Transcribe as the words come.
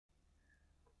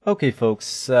Okay,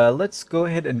 folks, let's go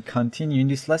ahead and continue. In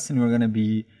this lesson, we're going to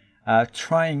be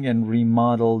trying and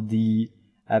remodel the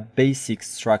basic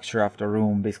structure of the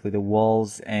room, basically the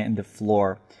walls and the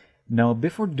floor. Now,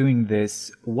 before doing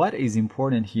this, what is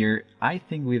important here, I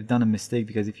think we've done a mistake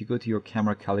because if you go to your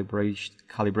camera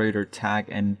calibrator tag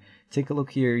and take a look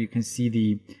here, you can see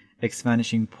the X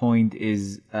vanishing point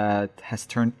is has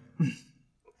turned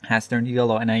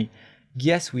yellow, and I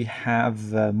guess we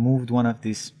have moved one of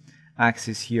these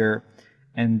axis here,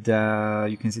 and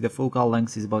you can see the focal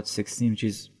length is about 16, which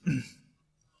is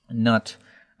not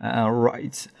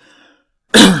right.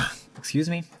 Excuse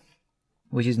me,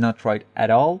 which is not right at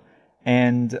all.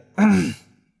 And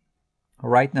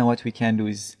right now what we can do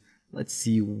is, let's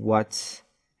see what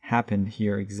happened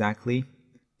here exactly.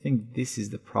 I think this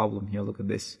is the problem here. Look at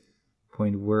this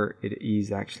point where it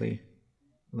is actually.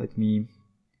 Let me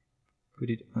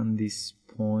put it on this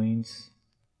point.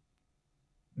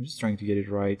 I'm just trying to get it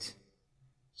right.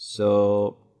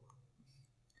 So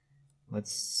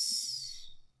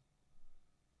let's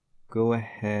go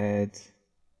ahead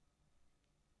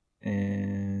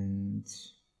and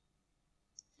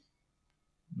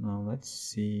now let's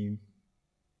see if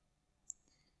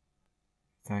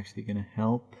it's actually gonna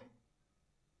help.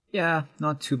 Yeah,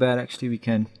 not too bad actually. We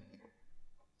can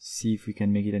see if we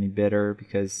can make it any better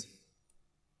because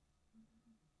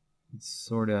it's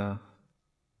sorta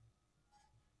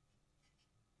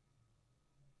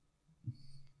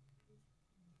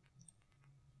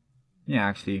yeah,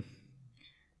 actually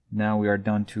now we are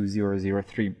down to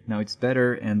 0.003. Now it's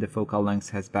better, and the focal length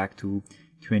has back to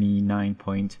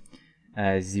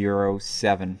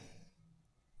 29.07.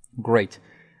 Great.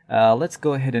 Let's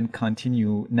go ahead and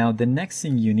continue. Now the next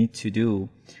thing you need to do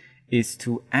is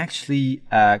to actually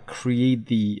create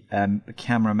the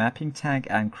camera mapping tag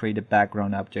and create a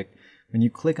background object. When you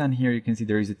click on here, you can see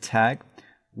there is a tag,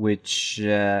 which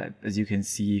as you can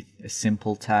see, a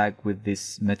simple tag with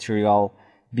this material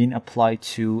being applied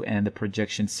to and the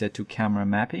projection set to camera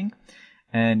mapping.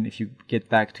 And if you get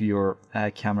back to your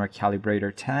camera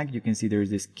calibrator tag, you can see there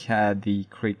is this the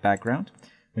create background.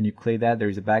 When you click that, there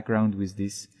is a background with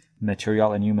this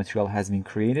material. A new material has been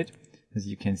created, as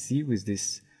you can see, with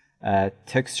this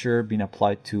texture being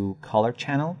applied to color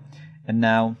channel. And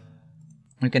now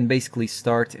you can basically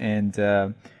start and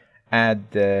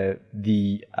add the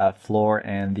floor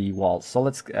and the walls. So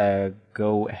let's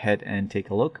go ahead and take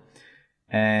a look.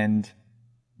 And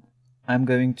I'm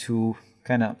going to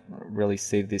kind of really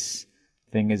save this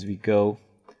thing as we go.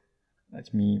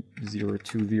 Let me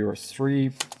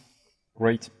 0203.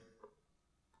 Great.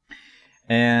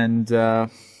 And so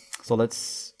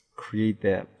let's create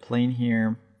the plane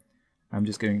here. I'm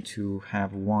just going to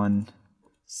have one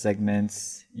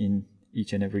segment in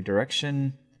each and every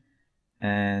direction.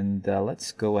 And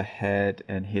let's go ahead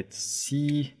and hit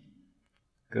C.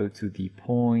 Go to the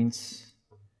points.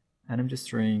 And I'm just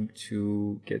trying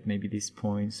to get maybe these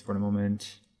points for the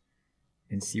moment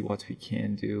and see what we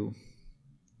can do.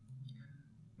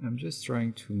 I'm just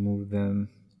trying to move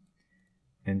them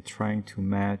and trying to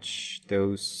match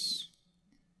those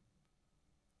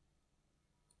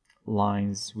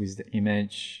lines with the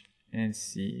image and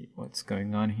see what's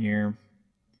going on here.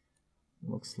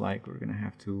 Looks like we're gonna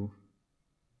have to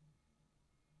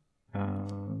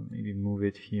maybe move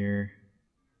it here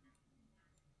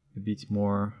a bit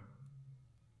more.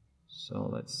 So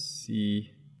let's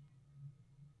see,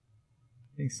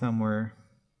 I think somewhere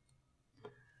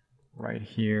right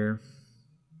here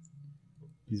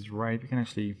is right. We can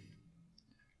actually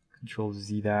Control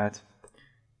Z that.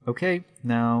 Okay,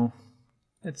 now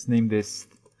let's name this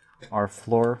our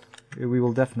floor. We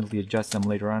will definitely adjust them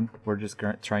later on. We're just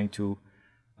trying to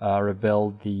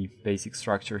rebuild the basic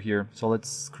structure here. So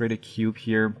let's create a cube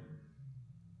here.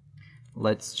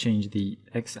 Let's change the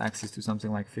x-axis to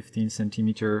something like 15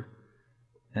 centimeter.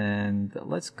 And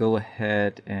let's go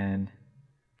ahead and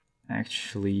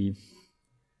actually,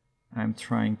 I'm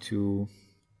trying to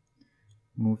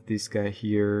move this guy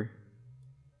here.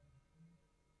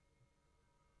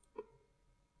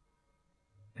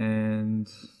 And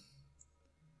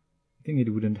I think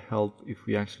it wouldn't help if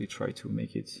we actually try to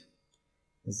make it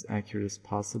as accurate as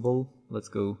possible. Let's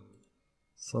go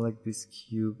select this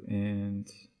cube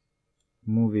and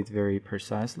move it very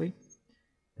precisely.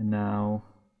 And now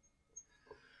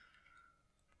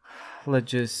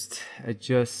let's just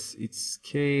adjust its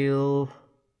scale.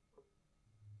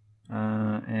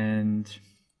 And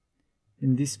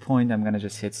in this point, I'm gonna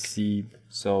just hit C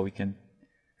so we can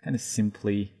kind of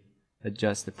simply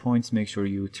adjust the points. Make sure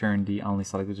you turn the only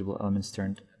select visible elements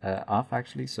turned off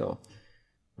actually. So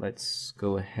let's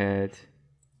go ahead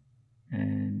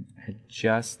and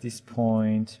adjust this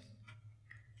point.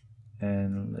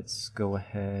 And let's go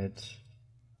ahead,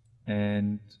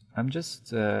 and I'm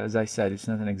just, as I said, it's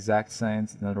not an exact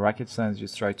science, it's not rocket science,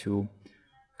 just try to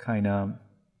kind of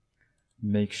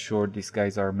make sure these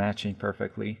guys are matching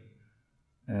perfectly.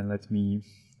 And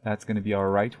that's going to be our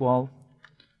right wall.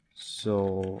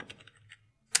 So,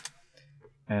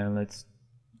 and let's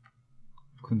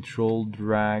control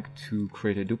drag to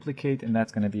create a duplicate, and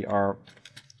that's going to be our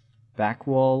back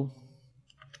wall.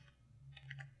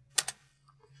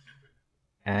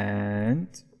 And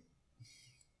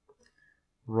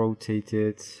rotate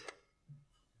it.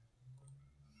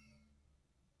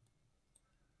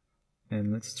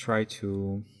 And let's try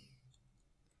to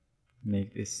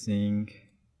make this thing,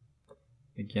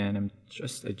 again, I'm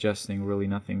just adjusting, really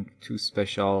nothing too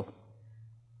special,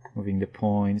 moving the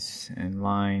points and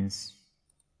lines.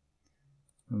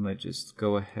 And let's just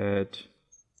go ahead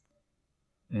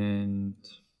and,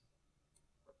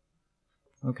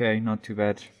 okay, not too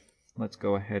bad. Let's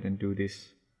go ahead and do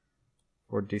this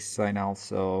for this side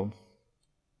also.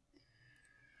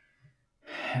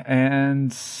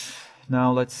 And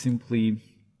now let's simply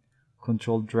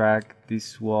control drag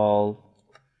this wall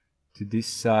to this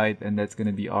side, and that's going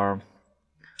to be our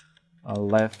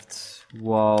left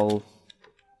wall,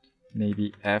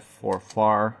 maybe F for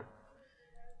far.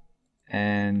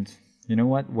 And you know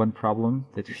what, one problem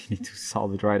that we need to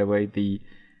solve it right away,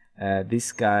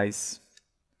 these guys,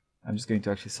 I'm just going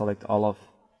to actually select all of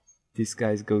these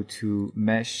guys, go to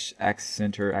mesh,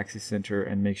 axis center,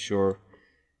 and make sure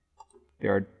they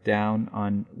are down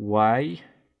on Y.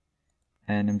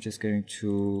 And I'm just going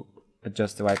to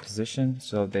adjust the Y position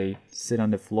so they sit on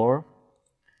the floor.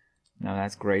 Now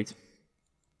that's great.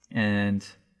 And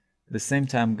at the same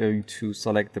time, I'm going to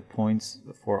select the points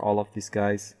for all of these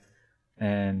guys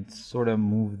and sort of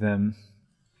move them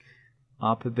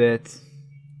up a bit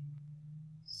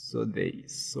so they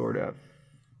sort of,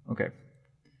 okay.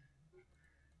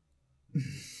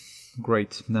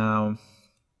 Great. Now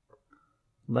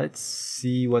let's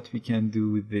see what we can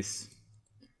do with this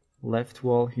left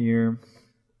wall here.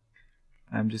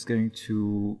 I'm just going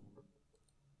to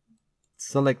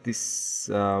select this,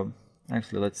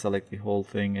 actually let's select the whole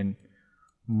thing and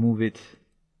move it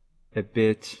a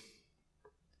bit.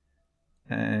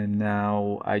 And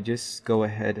now I just go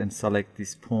ahead and select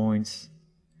these points.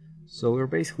 So we're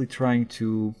basically trying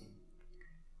to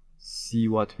see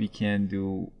what we can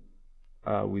do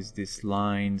with these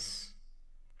lines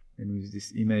and with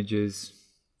these images.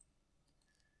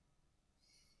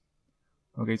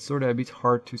 Okay, it's sort of a bit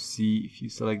hard to see if you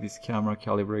select this camera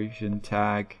calibration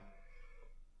tag,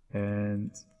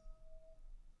 and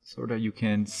sort of you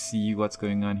can see what's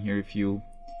going on here if you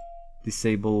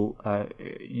disable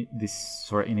this,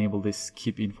 or enable this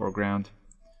keep in foreground.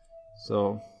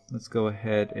 So let's go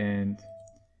ahead and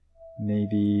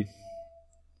maybe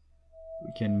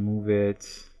we can move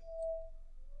it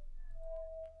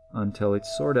until it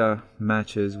sort of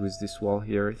matches with this wall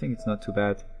here. I think it's not too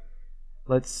bad.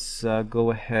 Let's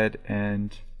go ahead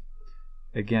and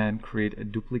again create a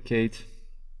duplicate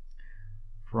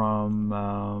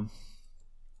from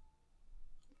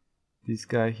this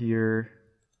guy here,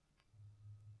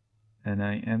 and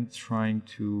I am trying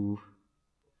to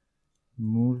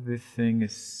move the thing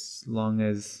as long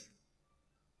as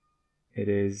it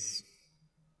is.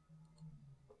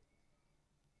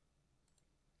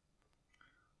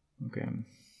 Okay,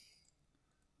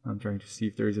 I'm trying to see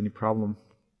if there is any problem.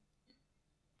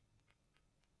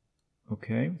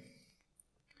 Okay,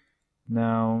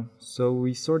 now so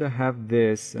we sort of have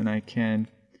this, and I can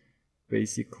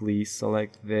basically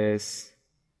select this,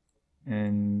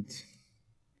 and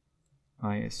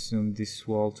I assume this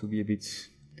wall to be a bit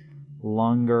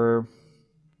longer.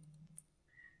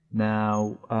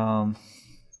 Now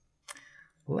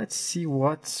let's see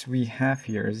what we have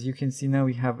here. As you can see, now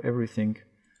we have everything.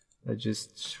 Let's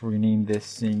just rename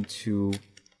this thing to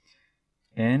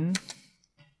N,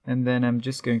 and then I'm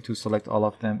just going to select all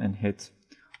of them and hit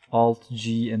Alt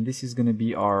G, and this is going to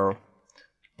be our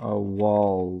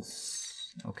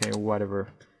walls, okay, whatever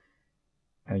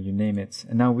you name it.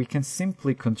 And now we can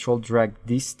simply control drag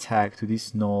this tag to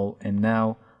this null, and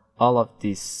now all of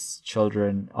these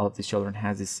children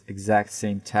has this exact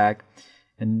same tag,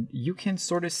 and you can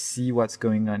sort of see what's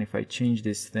going on. If I change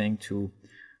this thing to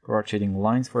rotating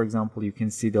lines, for example, you can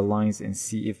see the lines and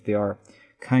see if they are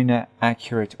kind of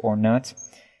accurate or not.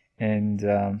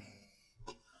 And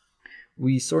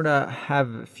we sort of have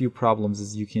a few problems,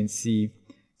 as you can see,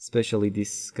 especially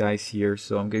these guys here.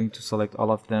 So I'm going to select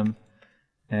all of them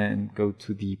and go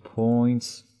to the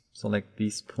points, select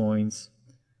these points,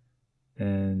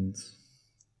 and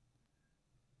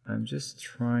I'm just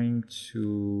trying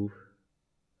to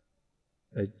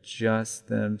adjust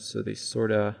them so they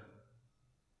sort of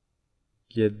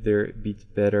get there a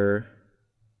bit better.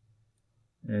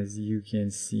 As you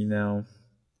can see now,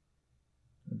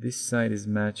 this side is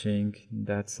matching,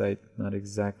 that side not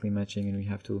exactly matching, and we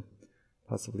have to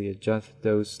possibly adjust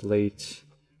those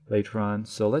later on.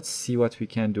 So let's see what we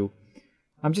can do.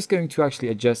 I'm just going to actually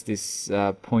adjust these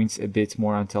points a bit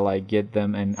more until I get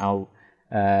them, and I'll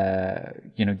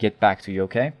get back to you,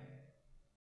 okay?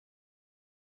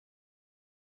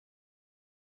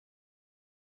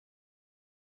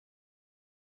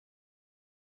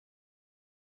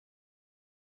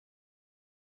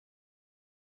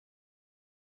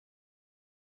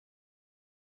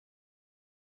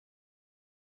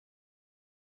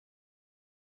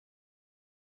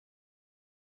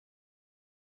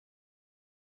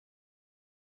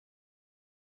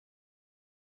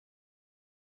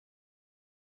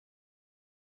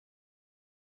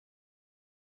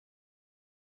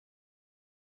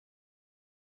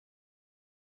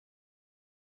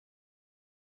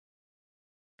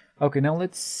 Okay, now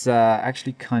let's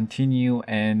actually continue,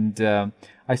 and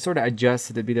I sort of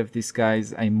adjusted a bit of this,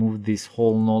 guys. I moved this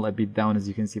whole null a bit down, as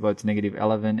you can see, about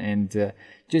 -11, and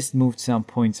just moved some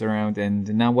points around.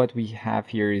 And now what we have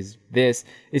here is this.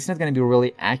 It's not going to be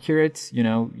really accurate,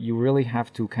 you really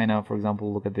have to kind of, for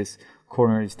example, look at this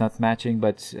corner, it's not matching,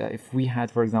 but if we had,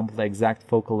 for example, the exact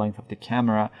focal length of the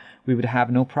camera, we would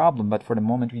have no problem. But for the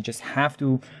moment, we just have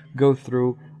to go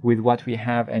through with what we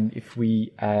have, and if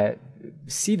we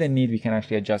see the need, we can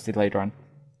actually adjust it later on.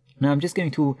 Now I'm just going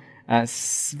to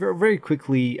very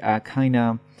quickly kind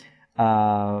of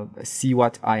see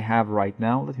what I have right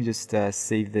now. Let me just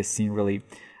save this scene really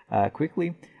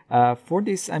quickly. For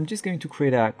this, I'm just going to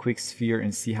create a quick sphere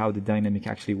and see how the dynamic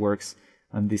actually works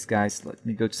on this, guys. Let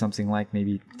me go to something like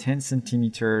maybe 10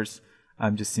 centimeters.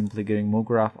 I'm just simply getting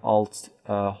MoGraph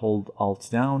hold Alt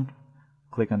down,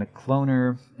 click on the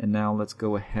cloner, and now let's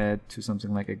go ahead to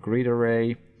something like a grid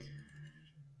array.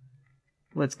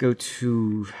 Let's go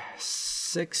to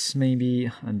 6 maybe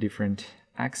on different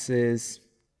axes.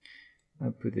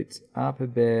 I'll put it up a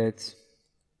bit,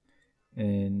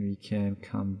 and we can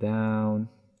come down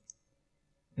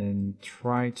and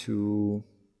try to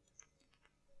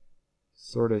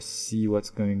sort of see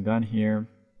what's going on here.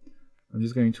 I'm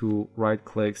just going to right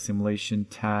click simulation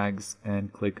tags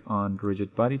and click on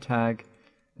rigid body tag,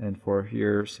 and for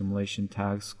here simulation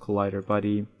tags collider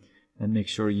body, and make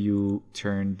sure you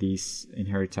turn this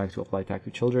inherit tag to apply tag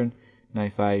to children. Now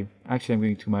if I'm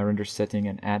going to my render setting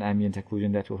and add ambient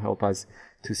occlusion, that will help us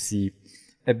to see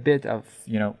a bit of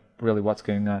really what's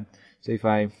going on. So if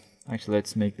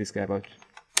let's make this guy about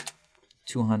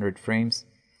 200 frames.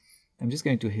 I'm just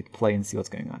going to hit play and see what's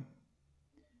going on.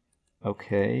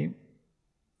 Okay,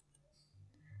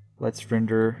 let's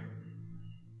render,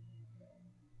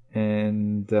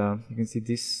 and you can see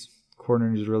this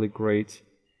corner is really great,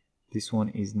 this one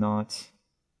is not.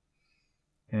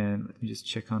 And let me just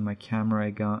check on my camera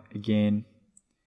again.